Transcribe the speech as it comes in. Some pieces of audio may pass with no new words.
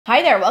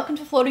Hi there, welcome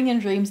to Floating in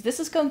Dreams. This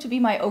is going to be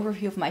my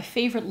overview of my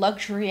favorite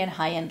luxury and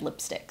high-end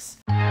lipsticks.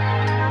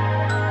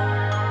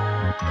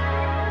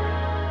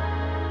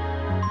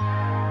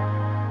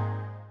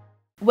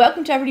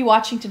 Welcome to everybody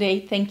watching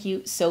today. Thank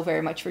you so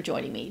very much for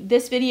joining me.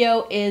 This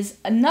video is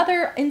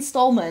another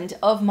installment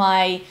of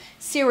my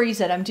series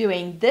that I'm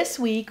doing this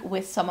week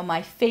with some of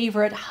my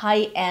favorite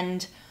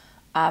high-end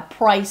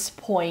price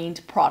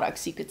point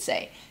products, you could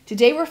say.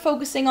 Today we're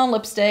focusing on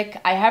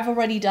lipstick. I have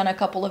already done a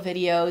couple of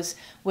videos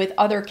with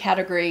other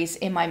categories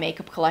in my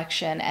makeup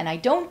collection, and I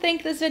don't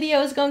think this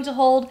video is going to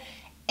hold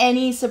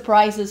any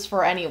surprises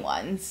for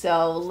anyone.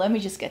 So let me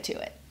just get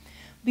to it.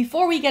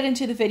 Before we get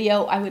into the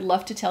video, I would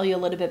love to tell you a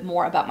little bit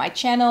more about my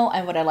channel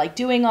and what I like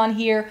doing on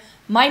here.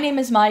 My name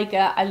is Maaike.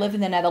 I live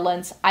in the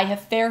Netherlands. I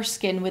have fair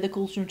skin with a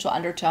cool neutral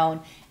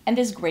undertone, and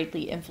this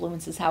greatly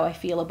influences how I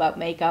feel about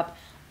makeup.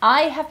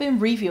 I have been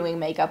reviewing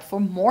makeup for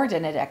more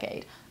than a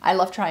decade. I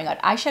love trying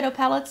out eyeshadow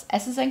palettes,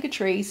 Essences and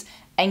Catrice,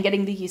 and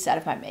getting the use out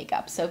of my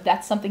makeup. So if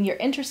that's something you're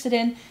interested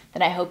in,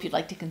 then I hope you'd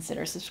like to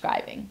consider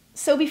subscribing.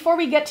 So before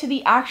we get to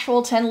the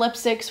actual 10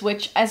 lipsticks,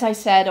 which, as I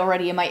said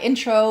already in my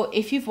intro,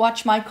 if you've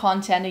watched my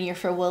content and you're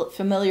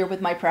familiar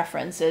with my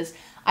preferences,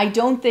 I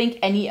don't think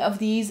any of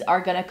these are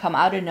gonna come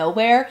out of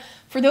nowhere.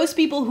 For those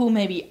people who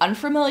may be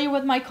unfamiliar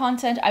with my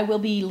content, I will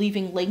be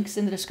leaving links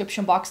in the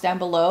description box down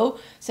below.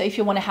 So if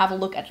you want to have a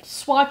look at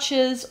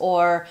swatches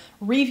or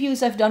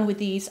reviews I've done with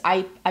these,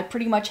 I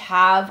pretty much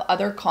have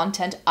other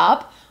content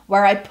up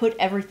where I put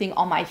everything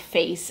on my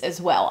face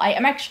as well. I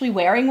am actually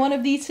wearing one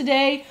of these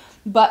today,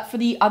 but for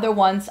the other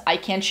ones, I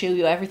can't show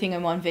you everything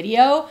in one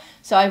video.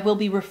 So I will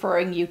be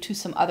referring you to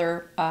some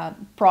other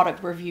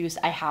product reviews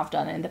I have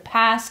done in the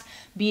past,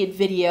 be it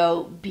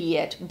video, be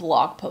it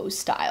blog post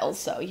style.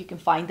 So you can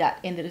find that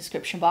in the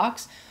description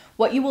box.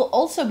 What you will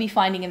also be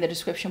finding in the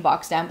description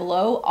box down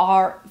below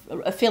are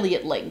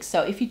affiliate links.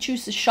 So if you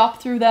choose to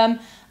shop through them,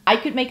 I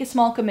could make a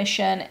small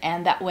commission,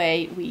 and that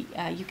way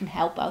you can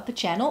help out the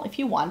channel if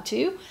you want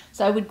to.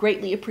 So I would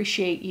greatly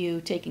appreciate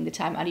you taking the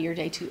time out of your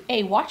day to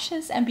A, watch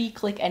this, and B,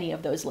 click any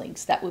of those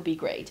links. That would be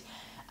great.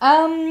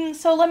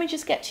 So let me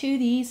just get to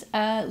these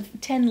 10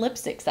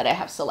 lipsticks that I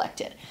have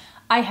selected.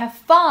 I have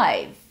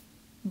 5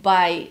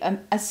 by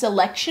a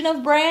selection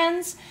of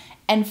brands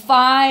and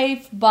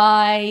 5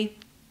 by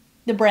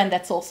the brand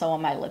that's also on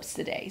my lips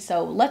today.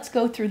 So let's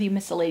go through the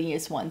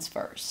miscellaneous ones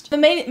first. The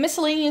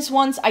miscellaneous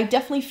ones I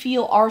definitely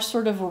feel are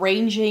sort of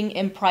ranging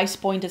in price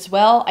point as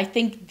well. I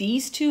think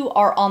these two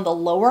are on the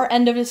lower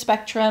end of the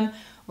spectrum,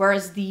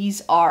 whereas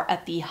these are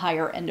at the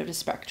higher end of the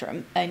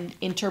spectrum, and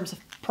in terms of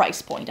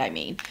price point, I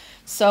mean.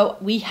 So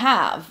we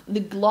have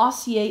the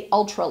Glossier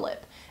Ultra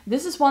Lip.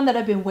 This is one that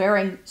I've been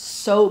wearing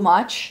so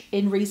much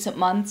in recent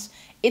months.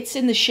 It's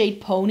in the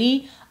shade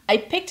Pony. I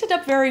picked it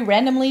up very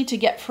randomly to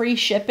get free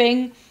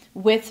shipping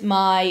with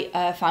my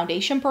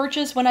foundation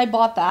purchase when I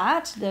bought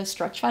that, the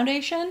Stretch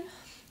Foundation.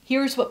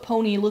 Here's what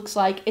Pony looks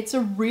like. It's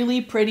a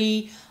really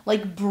pretty,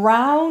 like,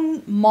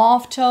 brown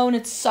mauve tone.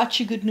 It's such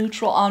a good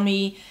neutral on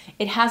me.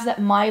 It has that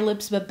My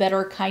Lips But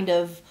Better kind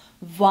of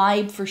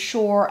vibe for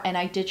sure, and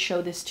I did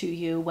show this to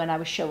you when I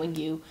was showing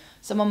you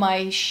some of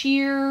my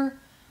sheer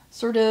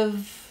sort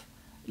of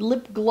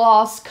lip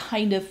gloss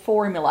kind of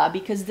formula,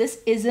 because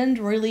this isn't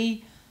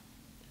really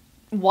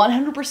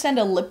 100%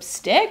 a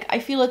lipstick. I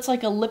feel it's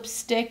like a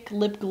lipstick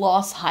lip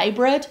gloss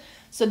hybrid.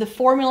 So the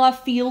formula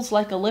feels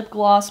like a lip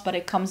gloss, but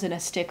it comes in a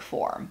stick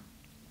form.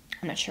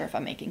 I'm not sure if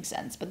I'm making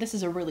sense, but this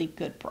is a really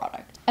good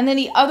product. And then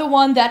the other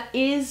one that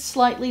is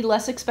slightly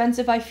less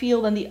expensive, I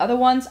feel, than the other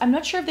ones. I'm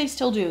not sure if they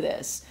still do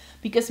this,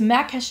 because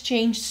MAC has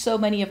changed so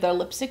many of their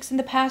lipsticks in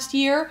the past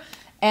year.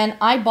 And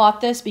I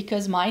bought this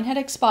because mine had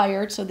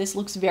expired, so this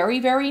looks very,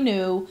 very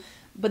new.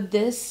 But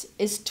this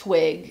is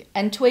Twig,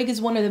 and Twig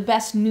is one of the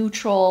best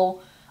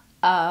neutral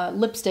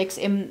lipsticks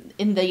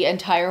in the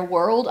entire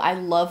world. I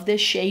love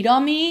this shade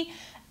on me,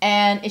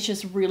 and it's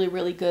just really,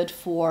 really good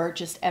for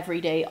just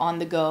everyday on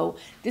the go.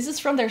 This is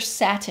from their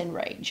Satin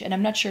range, and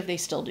I'm not sure if they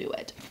still do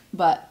it,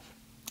 but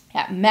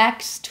yeah,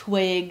 Max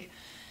Twig.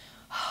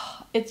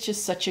 It's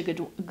just such a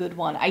good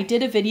one. I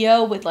did a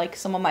video with like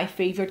some of my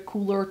favorite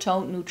cooler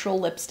tone neutral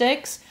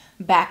lipsticks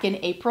back in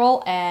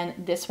April,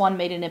 and this one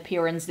made an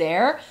appearance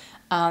there.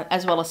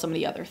 As well as some of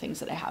the other things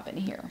that I have in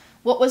here.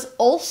 What was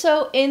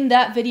also in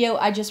that video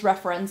I just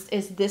referenced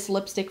is this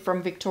lipstick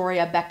from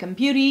Victoria Beckham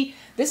Beauty.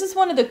 This is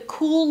one of the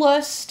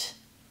coolest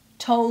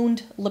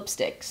toned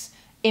lipsticks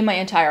in my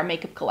entire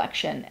makeup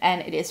collection,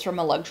 and it is from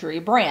a luxury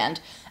brand.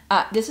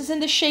 This is in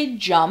the shade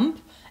Jump.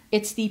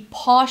 It's the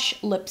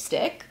Posh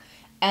lipstick,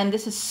 and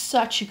this is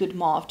such a good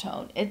mauve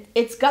tone.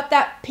 It's got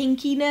that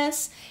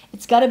pinkiness.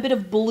 It's got a bit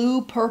of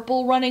blue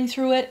purple running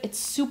through it. It's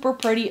super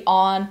pretty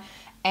on,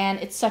 and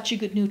it's such a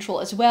good neutral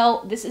as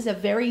well. This is a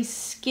very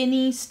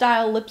skinny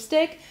style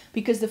lipstick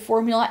because the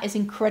formula is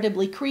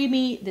incredibly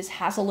creamy. This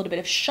has a little bit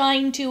of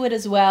shine to it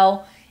as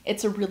well.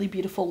 It's a really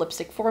beautiful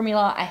lipstick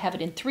formula. I have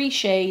it in 3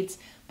 shades,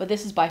 but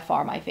this is by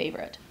far my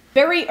favorite.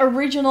 Very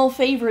original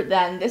favorite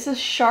then. This is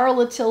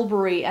Charlotte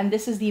Tilbury, and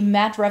this is the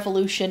Matte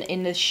Revolution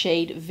in the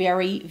shade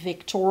Very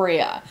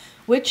Victoria,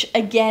 which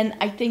again,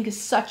 I think is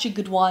such a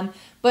good one.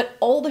 But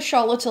all the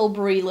Charlotte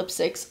Tilbury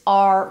lipsticks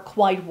are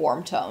quite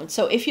warm toned.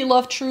 So if you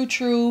love true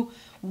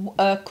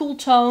cool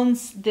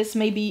tones, this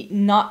may be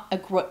not a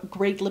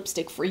great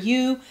lipstick for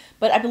you.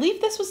 But I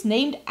believe this was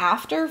named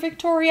after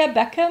Victoria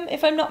Beckham,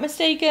 if I'm not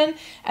mistaken.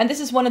 And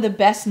this is one of the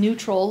best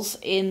neutrals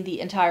in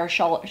the entire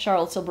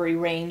Charlotte Tilbury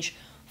range.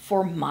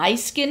 For my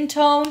skin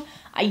tone,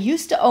 I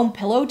used to own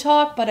Pillow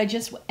Talk, but I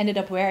just ended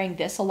up wearing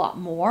this a lot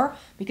more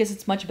because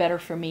it's much better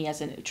for me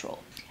as a neutral.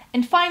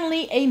 And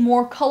finally, a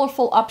more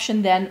colorful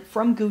option then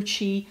from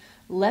Gucci.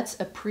 Let's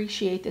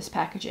appreciate this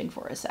packaging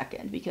for a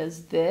second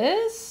because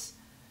this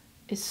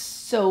is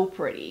so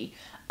pretty.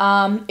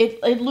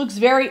 It looks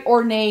very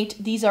ornate.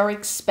 These are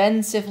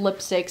expensive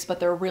lipsticks, but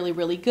they're really,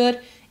 really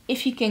good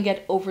if you can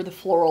get over the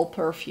floral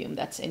perfume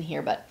that's in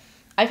here. But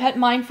I've had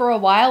mine for a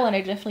while, and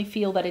I definitely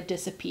feel that it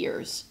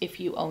disappears if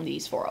you own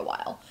these for a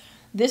while.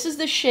 This is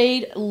the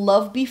shade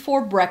Love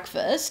Before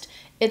Breakfast.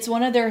 It's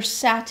one of their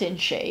satin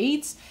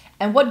shades.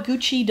 And what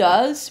Gucci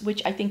does,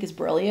 which I think is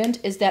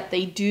brilliant, is that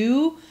they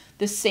do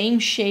the same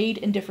shade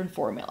in different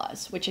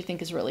formulas, which I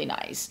think is really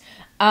nice.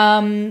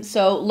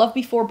 So Love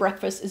Before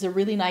Breakfast is a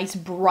really nice,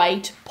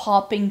 bright,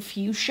 popping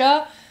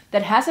fuchsia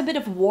that has a bit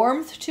of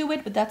warmth to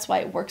it, but that's why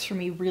it works for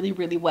me really,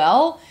 really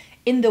well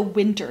in the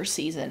winter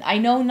season. I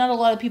know not a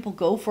lot of people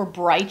go for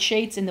bright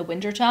shades in the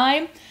winter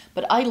time,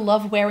 but I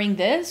love wearing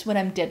this when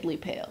I'm deadly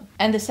pale.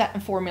 And the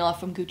satin formula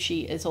from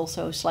Gucci is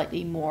also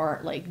slightly more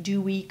like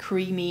dewy,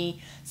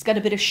 creamy. It's got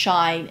a bit of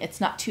shine.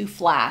 It's not too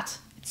flat.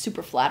 It's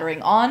super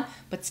flattering on,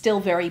 but still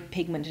very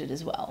pigmented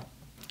as well.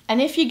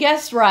 And if you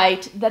guessed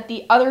right that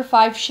the other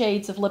 5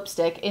 shades of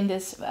lipstick in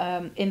this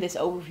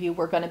overview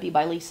were going to be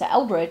by Lisa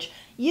Eldridge,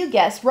 you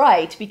guessed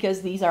right,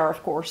 because these are,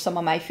 of course, some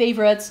of my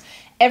favorites.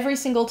 Every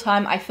single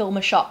time I film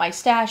a Shop My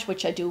Stash,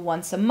 which I do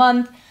once a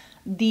month,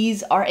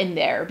 these are in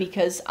there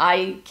because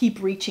I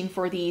keep reaching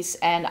for these,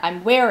 and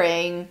I'm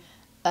wearing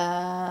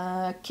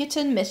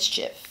Kitten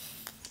Mischief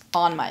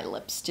on my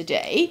lips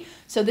today.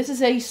 So this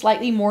is a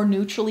slightly more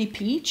neutrally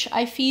peach,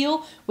 I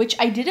feel, which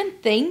I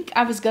didn't think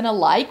I was gonna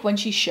like when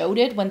she showed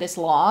it when this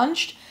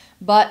launched,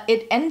 but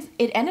it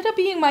ended up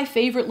being my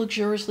favorite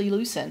Luxuriously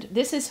Lucent.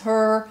 This is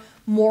her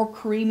more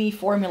creamy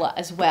formula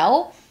as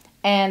well,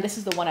 and this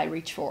is the one I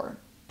reach for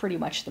pretty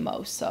much the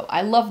most. So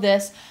I love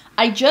this.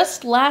 I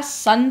just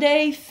last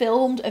Sunday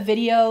filmed a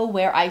video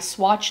where I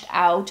swatched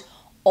out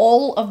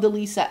all of the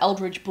Lisa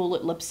Eldridge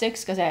Bullet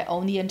lipsticks because I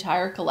own the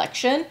entire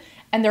collection,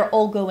 and they're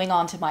all going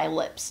onto my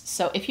lips.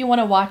 So if you want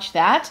to watch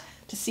that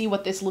to see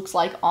what this looks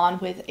like on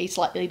with a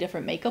slightly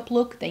different makeup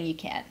look, then you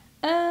can.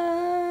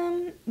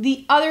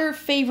 The other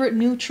favorite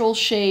neutral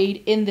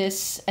shade in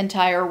this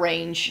entire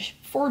range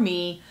for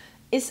me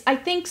is, I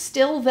think,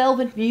 still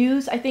Velvet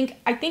Muse. I think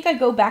I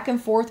go back and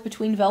forth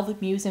between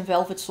Velvet Muse and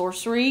Velvet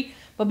Sorcery,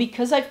 but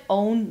because I've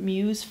owned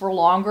Muse for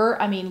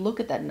longer, I mean, look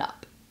at that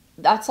nub.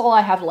 That's all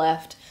I have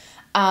left.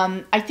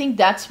 I think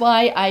that's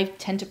why I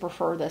tend to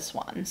prefer this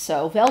one.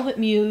 So Velvet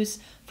Muse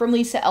from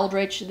Lisa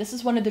Eldridge. This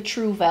is one of the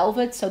true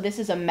velvets. So this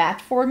is a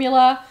matte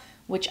formula,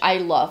 which I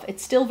love.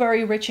 It's still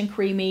very rich and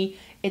creamy.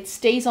 It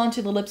stays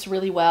onto the lips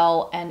really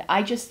well. And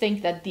I just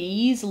think that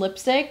these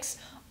lipsticks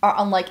are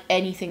unlike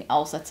anything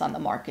else that's on the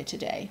market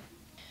today.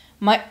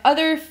 My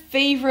other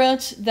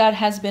favorite that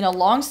has been a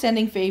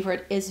long-standing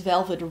favorite is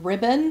Velvet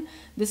Ribbon.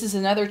 This is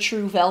another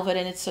true velvet,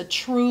 and it's a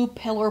true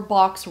pillar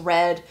box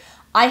red.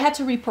 I had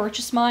to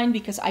repurchase mine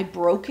because I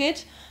broke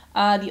it.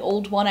 The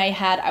old one I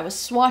had, I was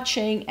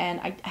swatching and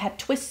I had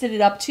twisted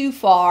it up too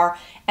far,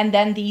 and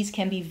then these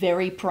can be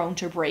very prone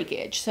to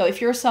breakage. So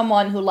if you're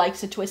someone who likes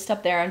to twist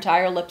up their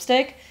entire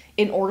lipstick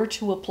in order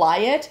to apply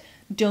it,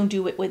 don't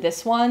do it with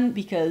this one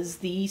because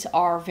these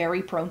are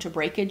very prone to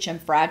breakage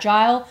and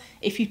fragile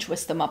if you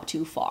twist them up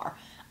too far.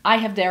 I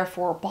have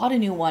therefore bought a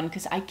new one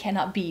because I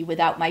cannot be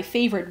without my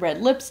favorite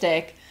red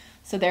lipstick,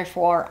 so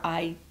therefore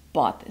I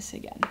bought this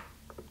again.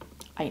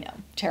 I know,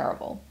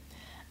 terrible.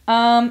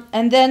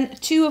 And then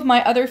 2 of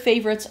my other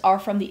favorites are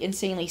from the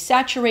Insanely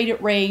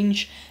Saturated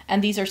range,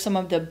 and these are some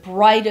of the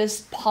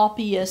brightest,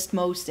 poppiest,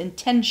 most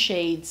intense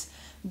shades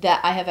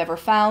that I have ever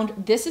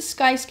found. This is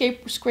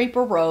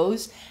Skyscraper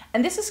Rose,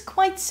 and this is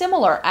quite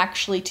similar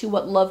actually to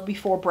what Love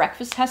Before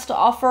Breakfast has to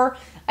offer.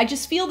 I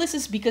just feel this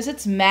is because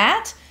it's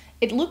matte,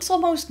 it looks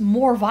almost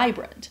more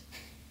vibrant.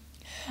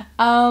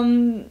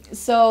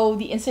 So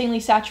the Insanely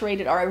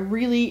Saturated are a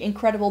really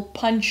incredible,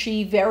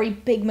 punchy, very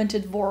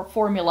pigmented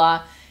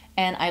formula,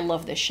 and I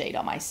love this shade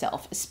on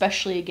myself,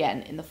 especially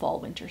again in the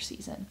fall-winter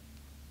season.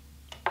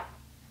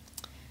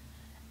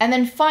 And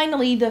then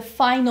finally, the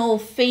final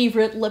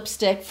favorite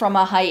lipstick from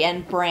a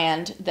high-end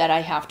brand that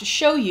I have to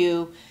show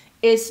you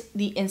is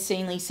the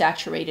Insanely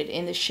Saturated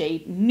in the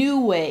shade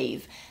New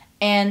Wave.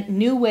 And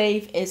New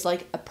Wave is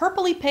like a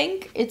purpley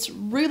pink. It's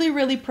really,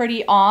 really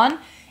pretty on.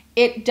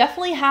 It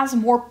definitely has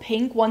more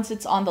pink once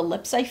it's on the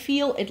lips, I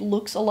feel. It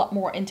looks a lot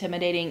more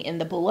intimidating in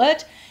the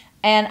bullet.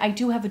 And I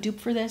do have a dupe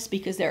for this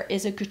because there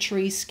is a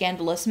Catrice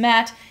Scandalous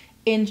Matte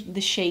in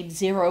the shade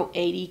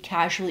 080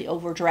 Casually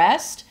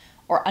Overdressed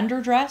or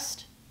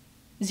Underdressed.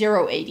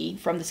 080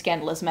 from the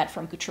Scandalous Matte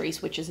from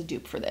Catrice, which is a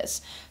dupe for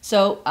this.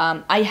 So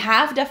I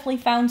have definitely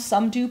found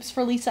some dupes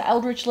for Lisa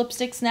Eldridge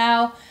lipsticks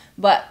now,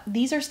 but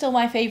these are still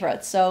my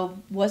favorites. So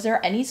was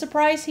there any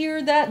surprise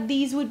here that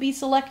these would be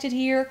selected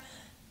here?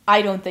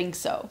 I don't think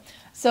so.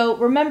 So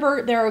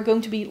remember, there are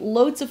going to be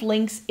loads of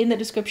links in the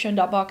description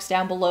box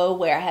down below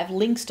where I have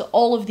links to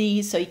all of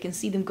these so you can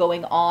see them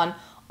going on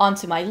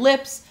onto my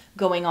lips,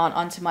 going on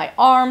onto my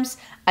arms.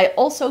 I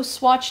also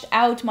swatched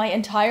out my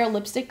entire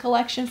lipstick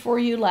collection for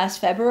you last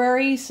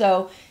February,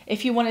 so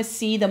if you want to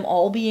see them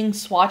all being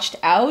swatched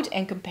out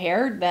and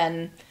compared,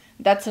 then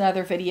that's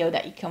another video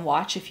that you can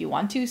watch if you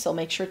want to, so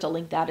make sure to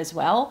link that as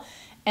well.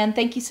 And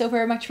thank you so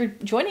very much for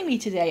joining me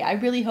today. I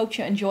really hope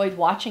you enjoyed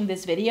watching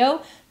this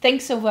video.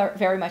 Thanks so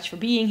very much for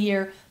being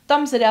here.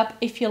 Thumbs it up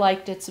if you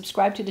liked it,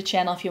 subscribe to the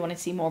channel if you want to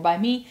see more by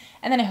me,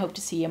 and then I hope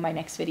to see you in my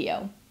next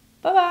video.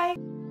 Bye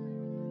bye!